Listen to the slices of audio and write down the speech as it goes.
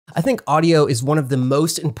I think audio is one of the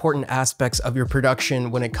most important aspects of your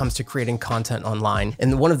production when it comes to creating content online.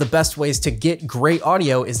 And one of the best ways to get great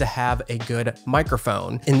audio is to have a good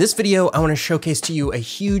microphone. In this video, I want to showcase to you a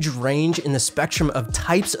huge range in the spectrum of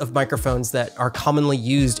types of microphones that are commonly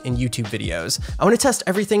used in YouTube videos. I want to test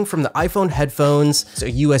everything from the iPhone headphones, to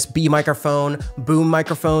a USB microphone, boom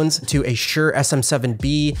microphones, to a Shure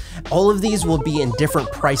SM7B. All of these will be in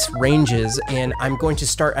different price ranges, and I'm going to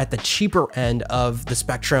start at the cheaper end of the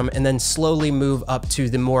spectrum and then slowly move up to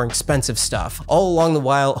the more expensive stuff. All along the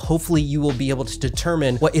while, hopefully you will be able to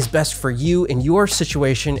determine what is best for you in your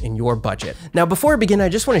situation and your budget. Now, before I begin, I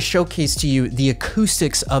just want to showcase to you the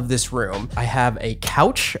acoustics of this room. I have a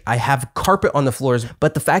couch, I have carpet on the floors,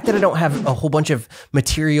 but the fact that I don't have a whole bunch of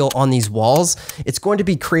material on these walls, it's going to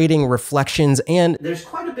be creating reflections, and there's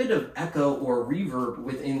quite a bit of echo or reverb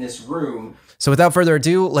within this room. So without further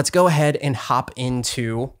ado, let's go ahead and hop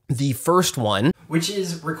into the first one, which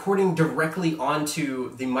is recording directly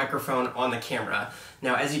onto the microphone on the camera.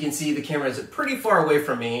 Now, as you can see, the camera is pretty far away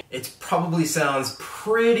from me. It probably sounds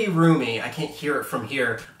pretty roomy. I can't hear it from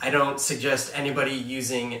here. I don't suggest anybody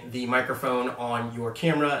using the microphone on your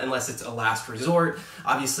camera unless it's a last resort.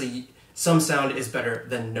 Obviously, some sound is better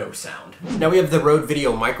than no sound. Now we have the Rode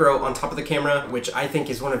VideoMicro on top of the camera, which I think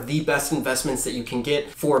is one of the best investments that you can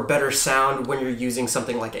get for better sound when you're using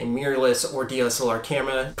something like a mirrorless or DSLR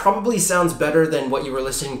camera. Probably sounds better than what you were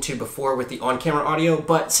listening to before with the on-camera audio,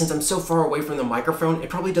 but since I'm so far away from the microphone, it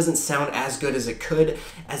probably doesn't sound as good as it could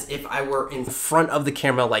as if I were in front of the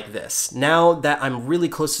camera like this. Now that I'm really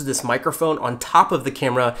close to this microphone on top of the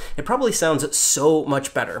camera, it probably sounds so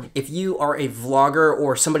much better. If you are a vlogger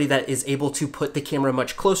or somebody that is able to put the camera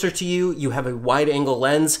much closer to you, you have a wide angle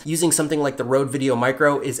lens, using something like the Rode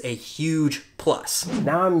VideoMicro is a huge plus.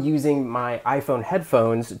 Now I'm using my iPhone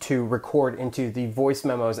headphones to record into the Voice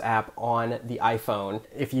Memos app on the iPhone.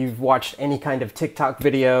 If you've watched any kind of TikTok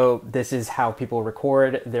video, this is how people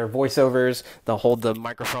record their voiceovers. They'll hold the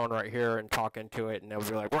microphone right here and talk into it, and they'll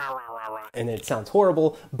be like, rah, rah, rah, rah, and it sounds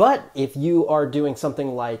horrible. But if you are doing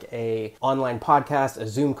something like a online podcast, a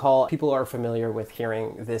Zoom call, people are familiar with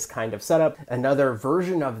hearing this kind of setup. Another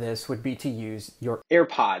version of this would be to use your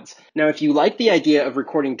AirPods. Now, if you like the idea of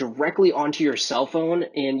recording directly onto your cell phone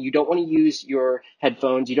and you don't want to use your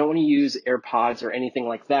headphones, you don't want to use AirPods or anything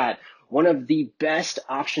like that, one of the best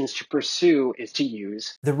options to pursue is to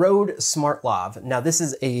use the Rode SmartLav. Now, this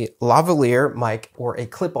is a lavalier mic or a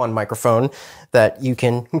clip-on microphone that you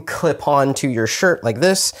can clip on to your shirt like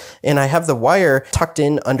this. And I have the wire tucked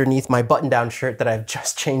in underneath my button-down shirt that I've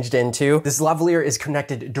just changed into. This lavalier is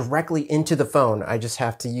connected directly into the phone. I just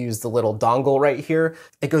have to use the little dongle right here.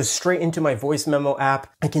 It goes straight into my voice memo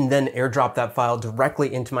app. I can then airdrop that file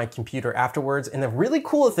directly into my computer afterwards. And the really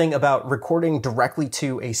cool thing about recording directly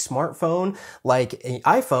to a smartphone like an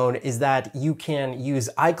iPhone is that you can use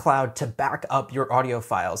iCloud to back up your audio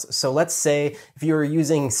files. So let's say if you're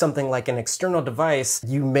using something like an external device,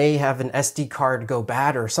 you may have an SD card go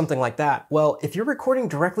bad or something like that. Well, if you're recording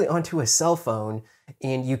directly onto a cell phone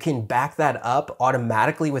and you can back that up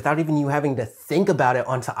automatically without even you having to think about it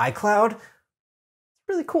onto iCloud,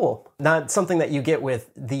 really cool. Not something that you get with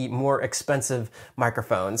the more expensive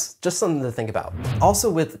microphones, just something to think about. Also,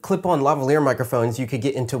 with clip-on lavalier microphones, you could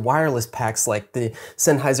get into wireless packs like the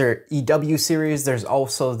Sennheiser EW series. There's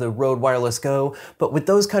also the Rode Wireless Go, but with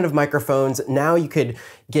those kind of microphones, now you could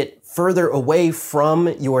get further away from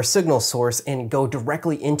your signal source and go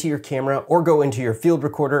directly into your camera or go into your field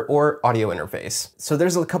recorder or audio interface. So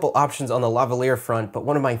there's a couple options on the lavalier front, but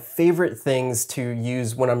one of my favorite things to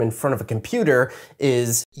use when I'm in front of a computer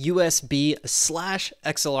is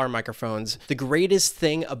USB/XLR microphones. The greatest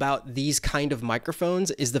thing about these kind of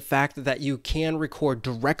microphones is the fact that you can record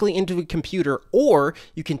directly into a computer, or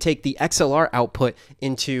you can take the XLR output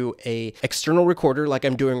into a external recorder like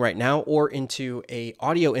I'm doing right now, or into a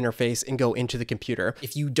audio interface and go into the computer.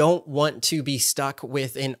 If you don't want to be stuck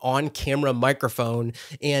with an on-camera microphone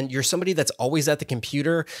and you're somebody that's always at the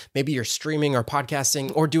computer, maybe you're streaming or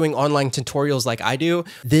podcasting or doing online tutorials like I do,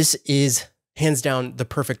 this is hands down the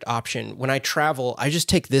perfect option. When I travel, I just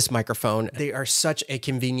take this microphone. They are such a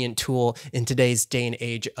convenient tool in today's day and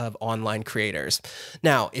age of online creators.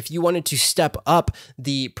 Now, if you wanted to step up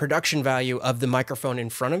the production value of the microphone in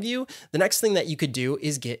front of you, the next thing that you could do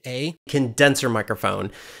is get a condenser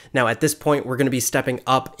microphone. Now, at this point, we're going to be stepping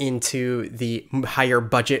up into the higher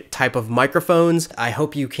budget type of microphones. I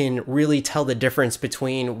hope you can really tell the difference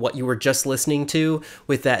between what you were just listening to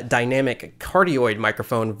with that dynamic cardioid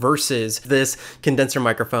microphone versus the this condenser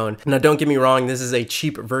microphone. Now, don't get me wrong, this is a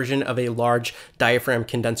cheap version of a large diaphragm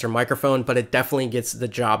condenser microphone, but it definitely gets the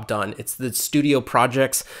job done. It's the Studio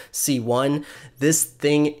Projects C1. This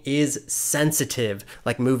thing is sensitive,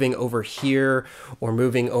 like moving over here or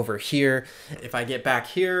moving over here. If I get back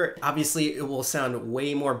here, obviously it will sound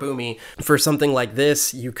way more boomy. For something like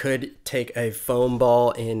this, you could take a foam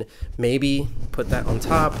ball and maybe put that on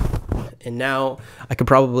top. And now I could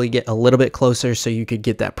probably get a little bit closer so you could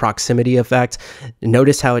get that proximity effect.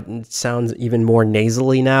 Notice how it sounds even more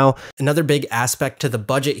nasally now. Another big aspect to the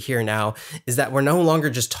budget here now is that we're no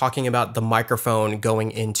longer just talking about the microphone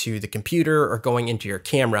going into the computer or going into your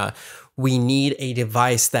camera. We need a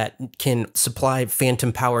device that can supply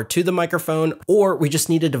phantom power to the microphone, or we just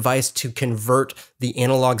need a device to convert the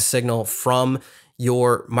analog signal from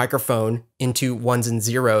your microphone into ones and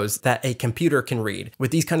zeros that a computer can read.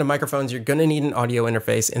 With these kind of microphones, you're gonna need an audio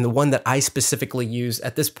interface, and the one that I specifically use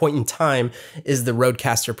at this point in time is the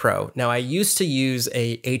Rodecaster Pro. Now, I used to use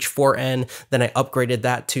a H4n, then I upgraded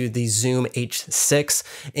that to the Zoom H6,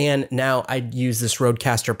 and now I use this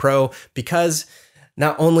Rodecaster Pro because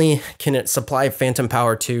not only can it supply phantom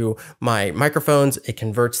power to my microphones, it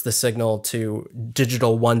converts the signal to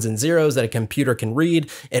digital ones and zeros that a computer can read.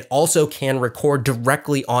 It also can record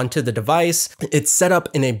directly onto the device. It's set up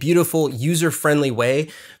in a beautiful, user-friendly way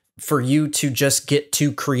for you to just get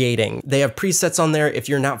to creating. They have presets on there. If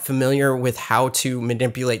you're not familiar with how to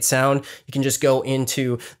manipulate sound, you can just go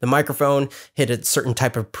into the microphone, hit a certain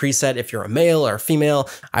type of preset. If you're a male or a female,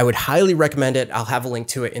 I would highly recommend it. I'll have a link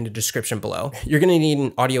to it in the description below. You're gonna need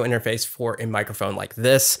an audio interface for a microphone like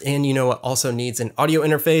this. And you know what also needs an audio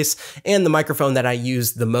interface? And the microphone that I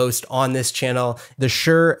use the most on this channel, the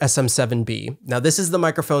Shure SM7B. Now, this is the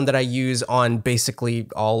microphone that I use on basically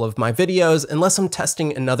all of my videos, unless I'm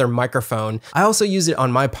testing another microphone. I also use it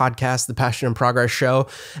on my podcast, The Passion and Progress Show,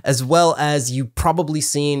 as well as you've probably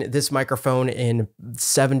seen this microphone in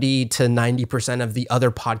 70 to 90% of the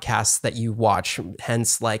other podcasts that you watch.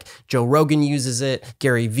 Hence, like Joe Rogan uses it,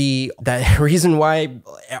 Gary Vee. The reason why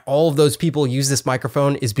all of those people use this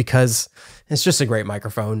microphone is because it's just a great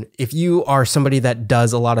microphone. If you are somebody that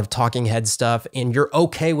does a lot of talking head stuff and you're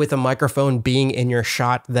okay with a microphone being in your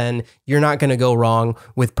shot, then you're not going to go wrong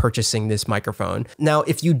with purchasing this microphone. Now,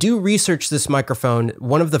 if you do research this microphone,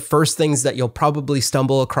 one of the first things that you'll probably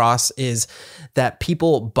stumble across is that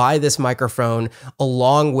people buy this microphone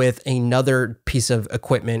along with another piece of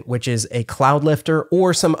equipment, which is a cloud lifter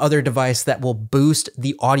or some other device that will boost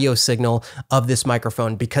the audio signal of this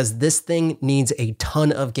microphone, because this thing needs a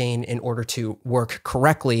ton of gain in order to work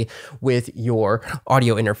correctly with your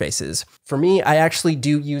audio interfaces. For me, I actually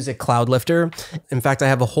do use a cloud lifter. In fact, I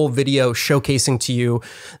have a whole video showcasing to you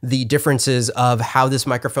the differences of how this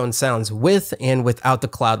microphone sounds with and without the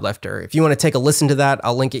cloud lifter. If you want to take a listen to that,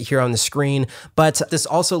 I'll link it here on the screen. But this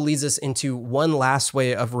also leads us into one last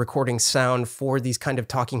way of recording sound for these kind of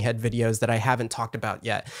talking head videos that I haven't talked about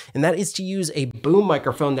yet. And that is to use a boom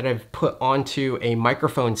microphone that I've put onto a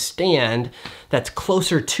microphone stand that's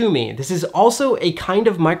closer to me. This is also a kind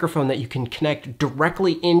of microphone that you can connect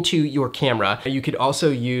directly into your camera. You could also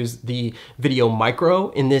use the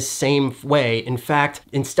VideoMicro in this same way. In fact,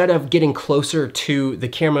 instead of getting closer to the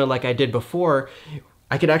camera like I did before,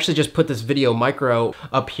 I could actually just put this VideoMicro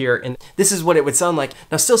up here, and this is what it would sound like.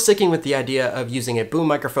 Now, still sticking with the idea of using a boom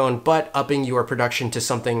microphone, but upping your production to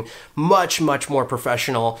something much, much more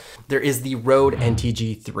professional, there is the Rode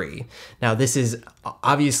NTG3. Now, this is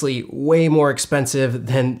obviously way more expensive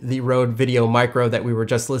than the Rode VideoMicro that we were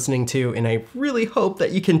just listening to, and I really hope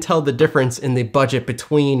that you can tell the difference in the budget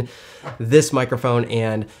between this microphone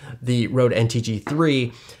and the Rode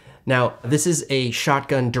NTG3. Now, this is a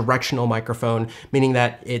shotgun directional microphone, meaning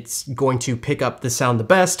that it's going to pick up the sound the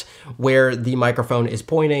best where the microphone is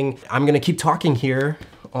pointing. I'm going to keep talking here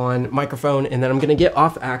on microphone, and then I'm going to get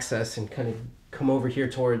off axis and kind of come over here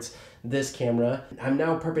towards this camera. I'm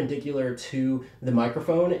now perpendicular to the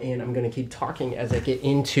microphone, and I'm going to keep talking as I get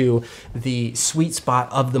into the sweet spot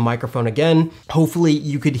of the microphone again. Hopefully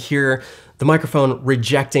you could hear the microphone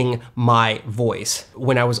rejecting my voice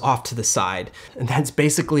when I was off to the side. And that's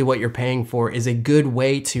basically what you're paying for, is a good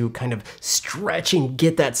way to kind of stretch and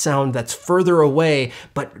get that sound that's further away,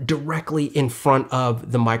 but directly in front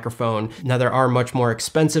of the microphone. Now, there are much more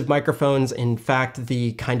expensive microphones. In fact,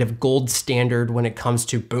 the kind of gold standard when it comes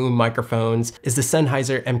to boom microphones is the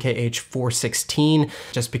Sennheiser MKH416,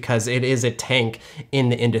 just because it is a tank in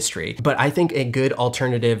the industry. But I think a good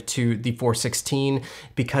alternative to the 416,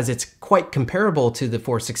 because it's quite comparable to the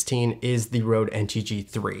 416, is the Rode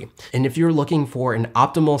NTG3. And if you're looking for an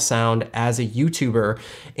optimal sound as a YouTuber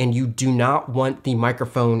and you do not want the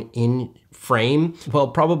microphone in frame, well,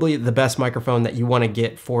 probably the best microphone that you want to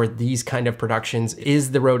get for these kind of productions is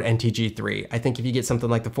the Rode NTG3. I think if you get something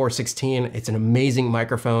like the 416, it's an amazing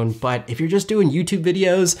microphone, but if you're just doing YouTube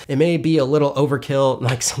videos, it may be a little overkill,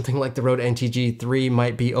 like something like the Rode NTG3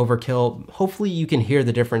 might be overkill. Hopefully you can hear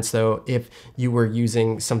the difference though if you were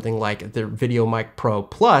using something like the VideoMic Pro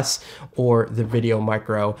Plus or the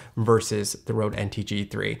VideoMicro versus the Rode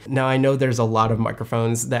NTG3. Now I know there's a lot of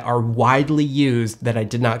microphones that are widely used that I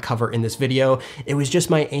did not cover in this video. It was just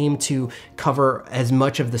my aim to cover as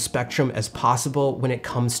much of the spectrum as possible when it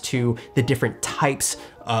comes to the different types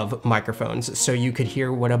of microphones, so you could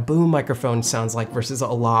hear what a boom microphone sounds like versus a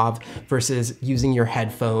lav, versus using your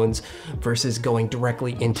headphones, versus going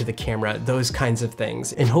directly into the camera, those kinds of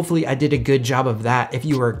things. And hopefully I did a good job of that if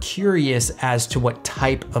you are curious as to what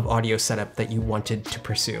type of audio setup that you wanted to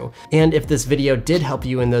pursue. And if this video did help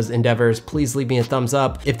you in those endeavors, please leave me a thumbs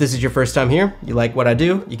up. If this is your first time here, you like what I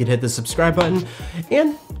do, you could hit the subscribe button,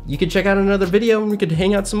 and you could check out another video and we could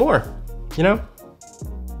hang out some more, you know?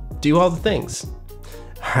 Do all the things.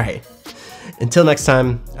 All right, until next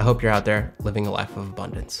time, I hope you're out there living a life of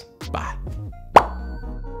abundance. Bye.